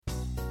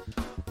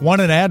Want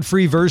an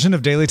ad-free version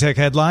of Daily Tech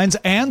Headlines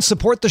and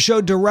support the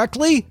show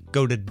directly?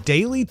 Go to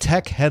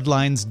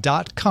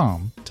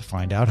dailytechheadlines.com to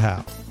find out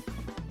how.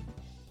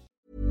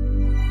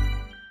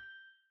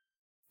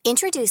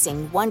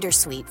 Introducing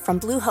Wondersuite from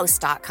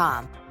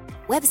Bluehost.com.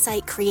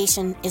 Website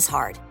creation is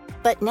hard,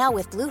 but now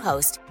with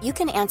Bluehost, you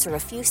can answer a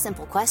few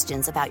simple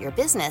questions about your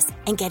business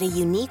and get a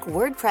unique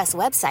WordPress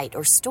website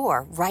or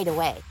store right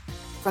away.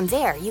 From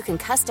there, you can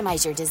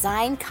customize your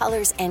design,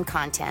 colors, and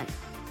content.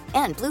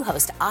 And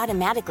Bluehost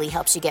automatically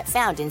helps you get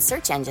found in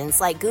search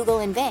engines like Google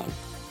and Bing.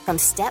 From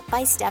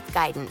step-by-step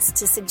guidance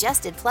to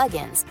suggested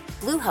plugins,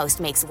 Bluehost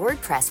makes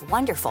WordPress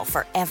wonderful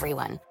for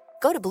everyone.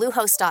 Go to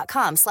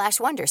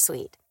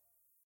bluehost.com/wondersuite.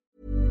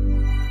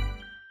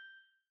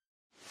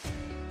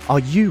 Are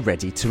you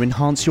ready to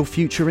enhance your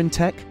future in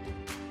tech?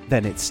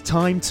 Then it's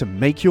time to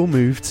make your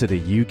move to the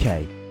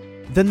UK,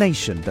 the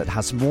nation that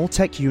has more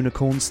tech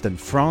unicorns than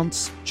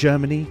France,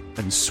 Germany,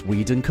 and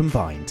Sweden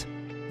combined.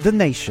 The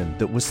nation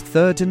that was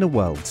third in the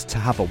world to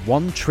have a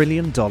 $1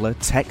 trillion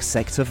tech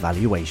sector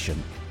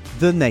valuation.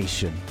 The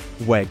nation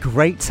where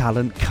great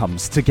talent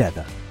comes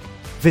together.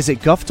 Visit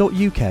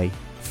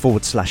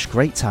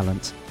gov.uk/great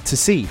talent to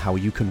see how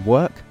you can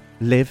work,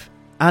 live,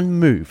 and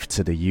move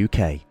to the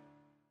UK.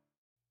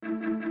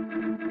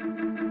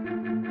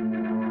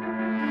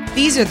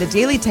 These are the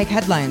Daily Tech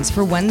Headlines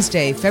for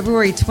Wednesday,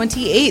 February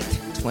 28th,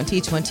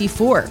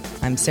 2024.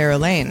 I'm Sarah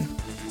Lane.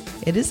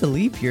 It is a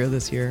leap year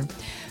this year.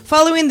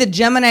 Following the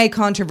Gemini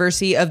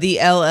controversy of the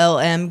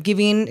LLM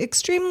giving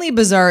extremely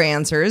bizarre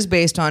answers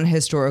based on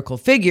historical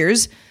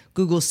figures,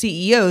 Google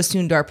CEO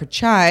Sundar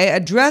Pichai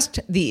addressed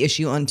the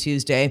issue on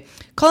Tuesday,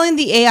 calling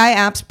the AI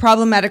app's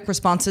problematic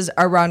responses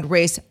around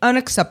race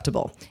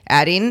unacceptable,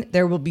 adding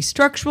there will be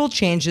structural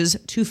changes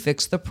to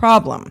fix the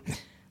problem.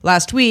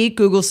 Last week,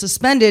 Google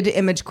suspended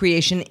image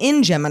creation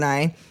in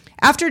Gemini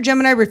after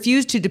Gemini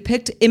refused to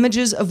depict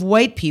images of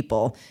white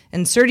people,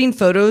 inserting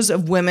photos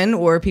of women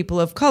or people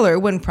of color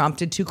when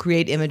prompted to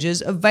create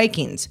images of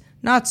Vikings,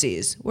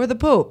 Nazis, or the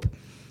Pope.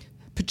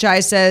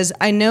 Pichai says,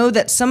 "I know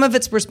that some of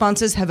its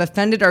responses have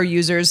offended our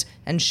users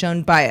and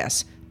shown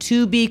bias.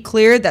 To be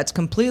clear, that's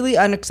completely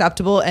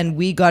unacceptable and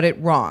we got it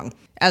wrong."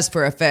 As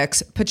for a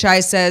fix,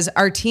 Pichai says,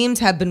 "Our teams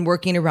have been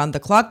working around the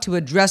clock to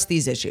address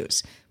these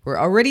issues. We're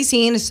already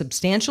seeing a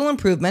substantial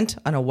improvement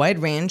on a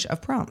wide range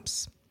of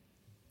prompts."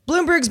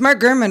 Bloomberg's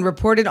Mark Gurman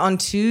reported on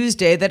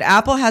Tuesday that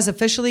Apple has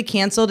officially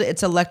canceled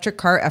its electric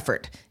car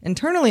effort,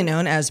 internally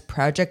known as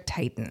Project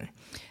Titan.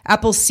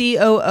 Apple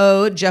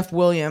COO Jeff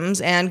Williams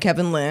and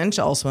Kevin Lynch,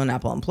 also an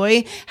Apple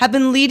employee, have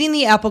been leading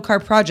the Apple Car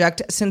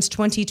project since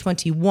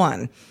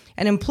 2021.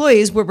 And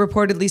employees were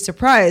reportedly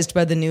surprised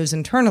by the news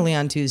internally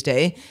on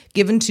Tuesday,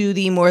 given to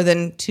the more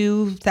than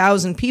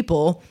 2,000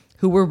 people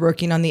who were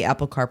working on the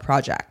Apple Car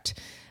project.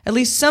 At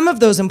least some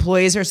of those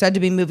employees are said to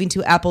be moving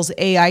to Apple's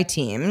AI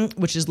team,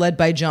 which is led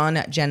by John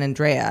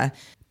Gianandrea.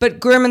 But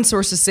Gurman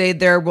sources say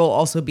there will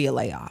also be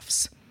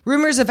layoffs.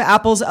 Rumors of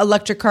Apple's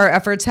electric car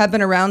efforts have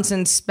been around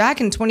since back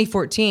in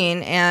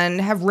 2014 and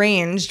have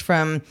ranged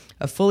from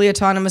a fully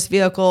autonomous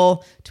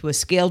vehicle to a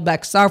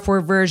scaled-back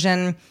software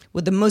version,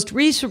 with the most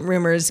recent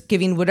rumors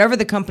giving whatever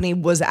the company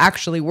was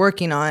actually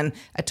working on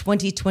a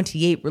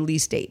 2028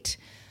 release date.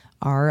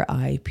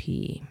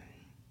 RIP.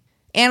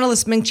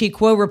 Analyst Ming-Chi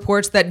Kuo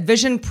reports that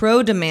Vision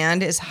Pro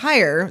demand is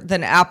higher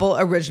than Apple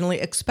originally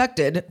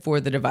expected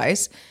for the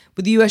device,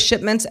 with U.S.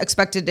 shipments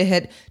expected to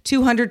hit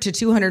 200 to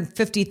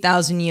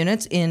 250,000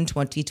 units in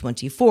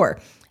 2024.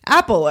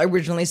 Apple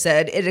originally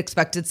said it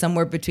expected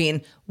somewhere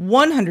between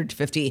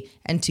 150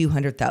 and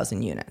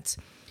 200,000 units.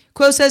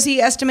 Kuo says he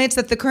estimates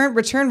that the current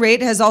return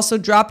rate has also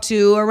dropped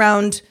to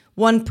around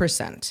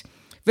 1%.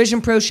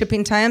 Vision Pro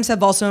shipping times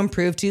have also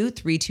improved to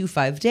 3 to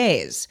 5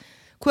 days.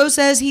 Kuo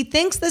says he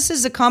thinks this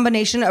is a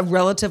combination of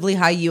relatively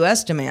high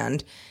U.S.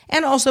 demand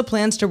and also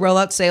plans to roll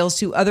out sales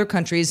to other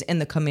countries in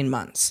the coming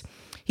months.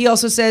 He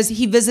also says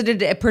he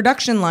visited a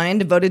production line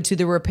devoted to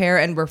the repair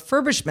and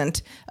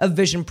refurbishment of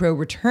Vision Pro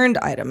returned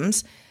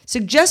items,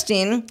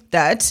 suggesting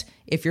that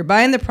if you're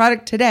buying the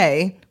product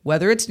today,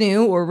 whether it's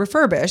new or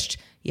refurbished,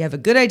 you have a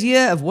good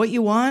idea of what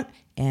you want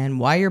and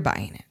why you're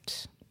buying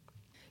it.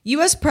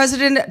 U.S.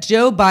 President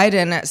Joe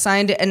Biden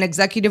signed an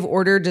executive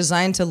order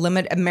designed to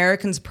limit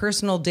Americans'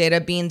 personal data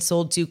being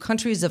sold to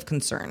countries of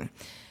concern.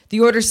 The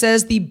order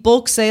says the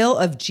bulk sale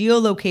of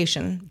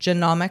geolocation,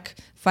 genomic,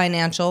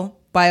 financial,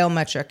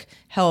 biometric,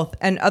 health,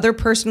 and other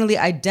personally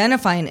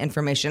identifying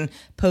information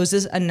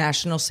poses a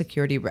national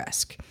security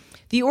risk.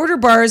 The order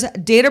bars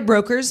data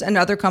brokers and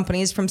other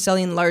companies from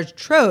selling large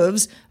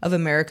troves of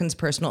Americans'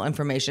 personal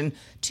information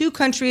to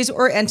countries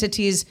or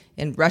entities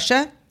in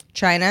Russia,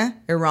 China,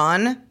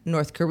 Iran,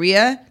 North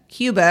Korea,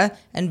 Cuba,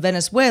 and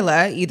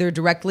Venezuela, either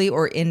directly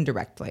or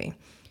indirectly.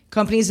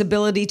 Companies'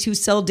 ability to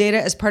sell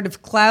data as part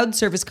of cloud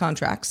service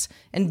contracts,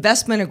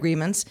 investment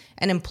agreements,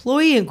 and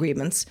employee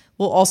agreements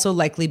will also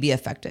likely be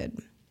affected.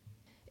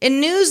 In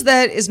news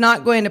that is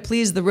not going to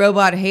please the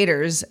robot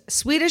haters,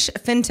 Swedish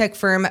fintech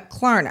firm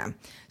Klarna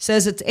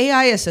says its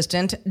AI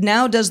assistant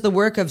now does the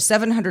work of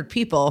 700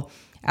 people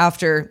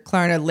after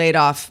Klarna laid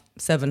off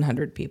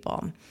 700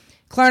 people.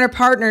 Klarna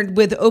partnered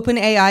with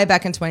OpenAI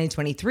back in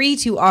 2023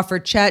 to offer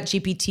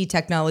ChatGPT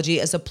technology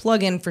as a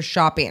plugin for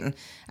shopping.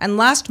 And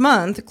last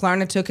month,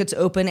 Klarna took its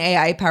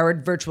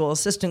OpenAI-powered virtual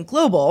assistant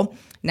global,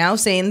 now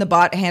saying the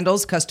bot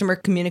handles customer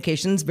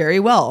communications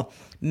very well,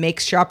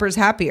 makes shoppers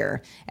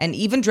happier, and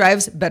even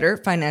drives better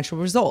financial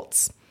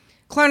results.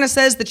 Klarna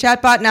says the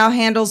chatbot now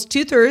handles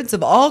 2/3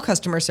 of all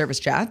customer service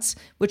chats,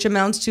 which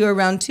amounts to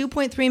around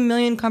 2.3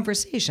 million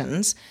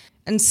conversations,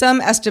 and some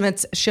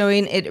estimates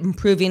showing it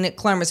improving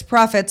Klarna's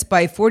profits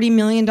by $40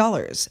 million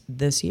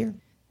this year.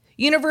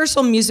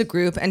 Universal Music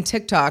Group and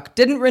TikTok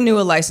didn't renew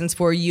a license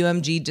for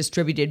UMG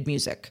distributed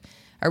music.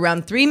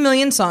 Around 3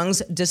 million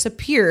songs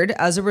disappeared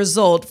as a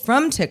result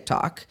from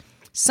TikTok,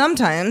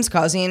 sometimes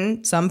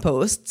causing some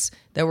posts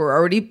that were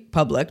already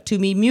public to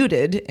be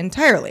muted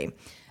entirely.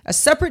 A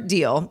separate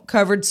deal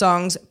covered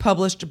songs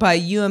published by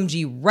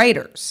UMG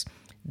writers.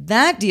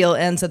 That deal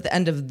ends at the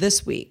end of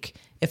this week.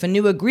 If a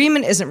new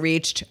agreement isn't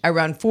reached,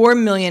 around 4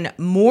 million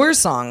more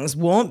songs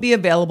won't be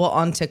available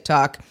on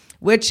TikTok,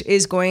 which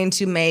is going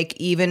to make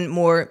even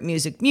more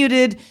music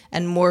muted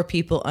and more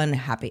people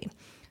unhappy.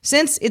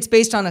 Since it's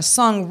based on a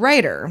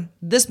songwriter,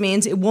 this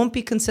means it won't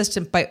be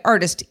consistent by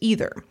artist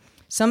either.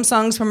 Some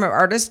songs from an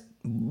artist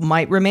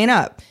might remain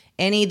up.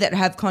 Any that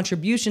have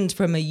contributions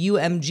from a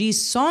UMG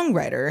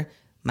songwriter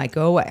might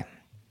go away.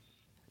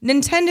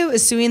 Nintendo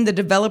is suing the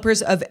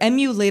developers of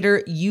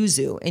emulator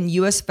Yuzu in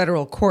U.S.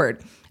 federal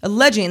court,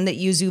 alleging that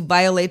Yuzu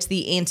violates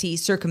the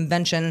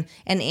anti-circumvention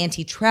and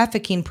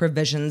anti-trafficking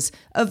provisions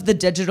of the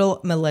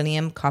Digital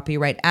Millennium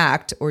Copyright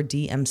Act, or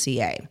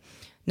DMCA.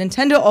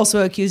 Nintendo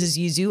also accuses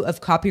Yuzu of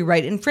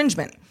copyright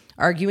infringement,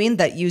 arguing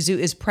that Yuzu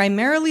is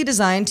primarily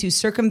designed to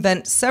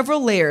circumvent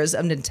several layers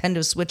of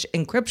Nintendo Switch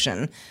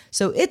encryption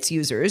so its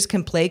users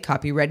can play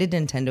copyrighted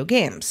Nintendo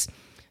games.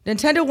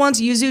 Nintendo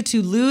wants Yuzu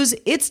to lose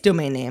its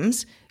domain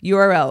names,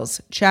 URLs,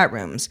 chat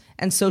rooms,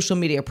 and social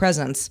media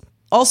presence,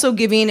 also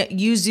giving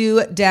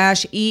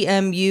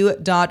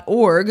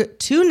yuzu-emu.org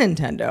to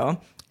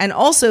Nintendo, and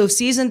also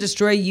seize and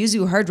destroy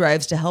Yuzu hard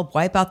drives to help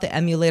wipe out the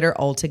emulator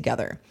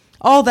altogether.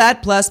 All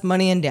that plus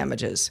money and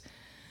damages.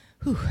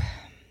 Whew.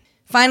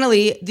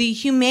 Finally, the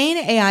Humane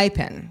AI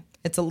pin.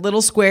 It's a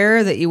little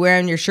square that you wear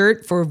on your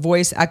shirt for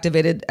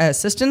voice-activated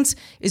assistance,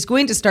 is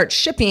going to start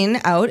shipping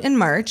out in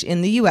March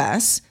in the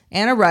US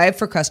and arrive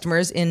for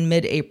customers in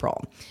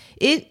mid-April.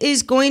 It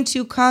is going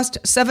to cost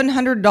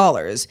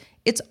 $700.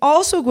 It's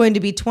also going to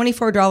be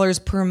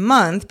 $24 per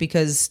month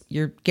because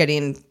you're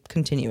getting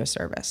continuous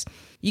service.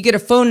 You get a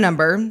phone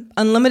number,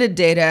 unlimited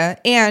data,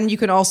 and you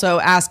can also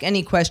ask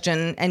any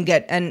question and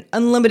get an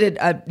unlimited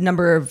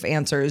number of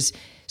answers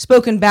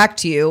spoken back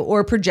to you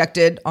or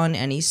projected on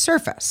any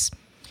surface.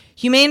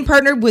 Humane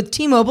partnered with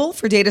T-Mobile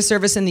for data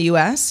service in the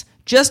U.S.,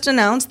 just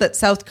announced that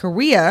South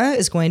Korea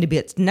is going to be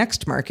its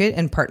next market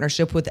in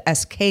partnership with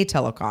SK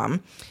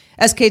Telecom.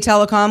 SK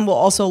Telecom will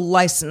also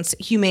license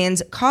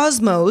Humane's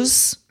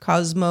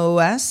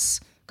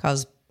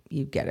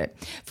you get it,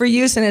 for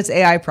use in its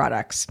AI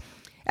products.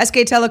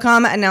 SK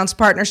Telecom announced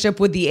partnership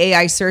with the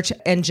AI search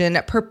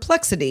engine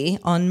Perplexity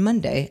on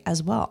Monday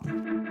as well.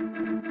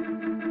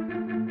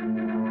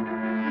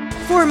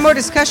 For more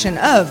discussion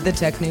of the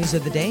tech news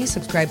of the day,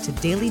 subscribe to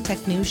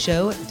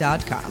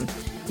dailytechnewsshow.com.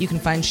 You can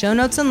find show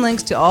notes and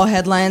links to all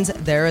headlines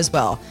there as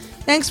well.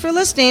 Thanks for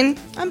listening.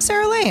 I'm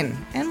Sarah Lane,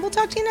 and we'll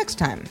talk to you next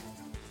time.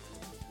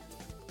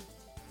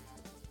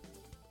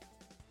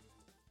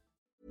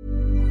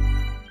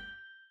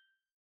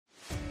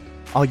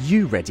 Are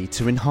you ready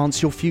to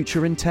enhance your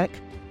future in tech?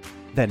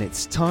 Then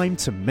it's time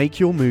to make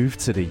your move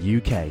to the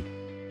UK,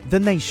 the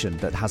nation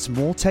that has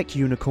more tech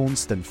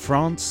unicorns than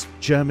France,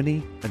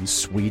 Germany, and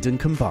Sweden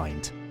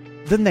combined.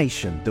 The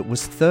nation that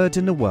was third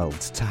in the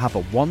world to have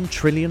a $1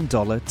 trillion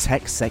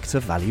tech sector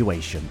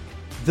valuation.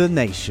 The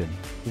nation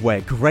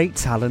where great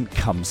talent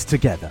comes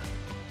together.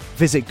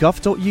 Visit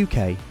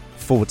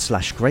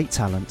gov.uk/great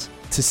talent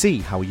to see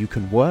how you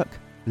can work,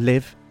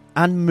 live,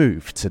 and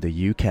move to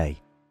the UK.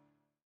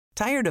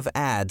 Tired of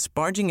ads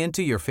barging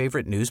into your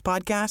favorite news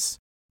podcasts?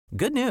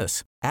 Good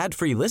news.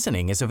 Ad-free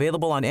listening is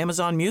available on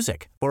Amazon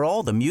Music for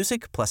all the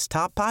music plus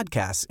top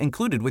podcasts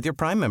included with your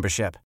Prime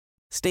membership.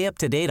 Stay up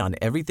to date on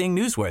everything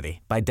newsworthy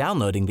by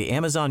downloading the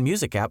Amazon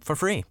Music app for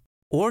free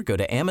or go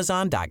to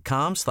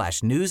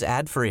amazon.com/news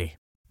ad free.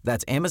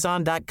 That's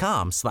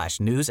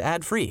amazon.com/news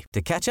ad free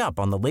to catch up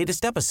on the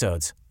latest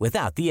episodes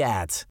without the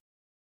ads.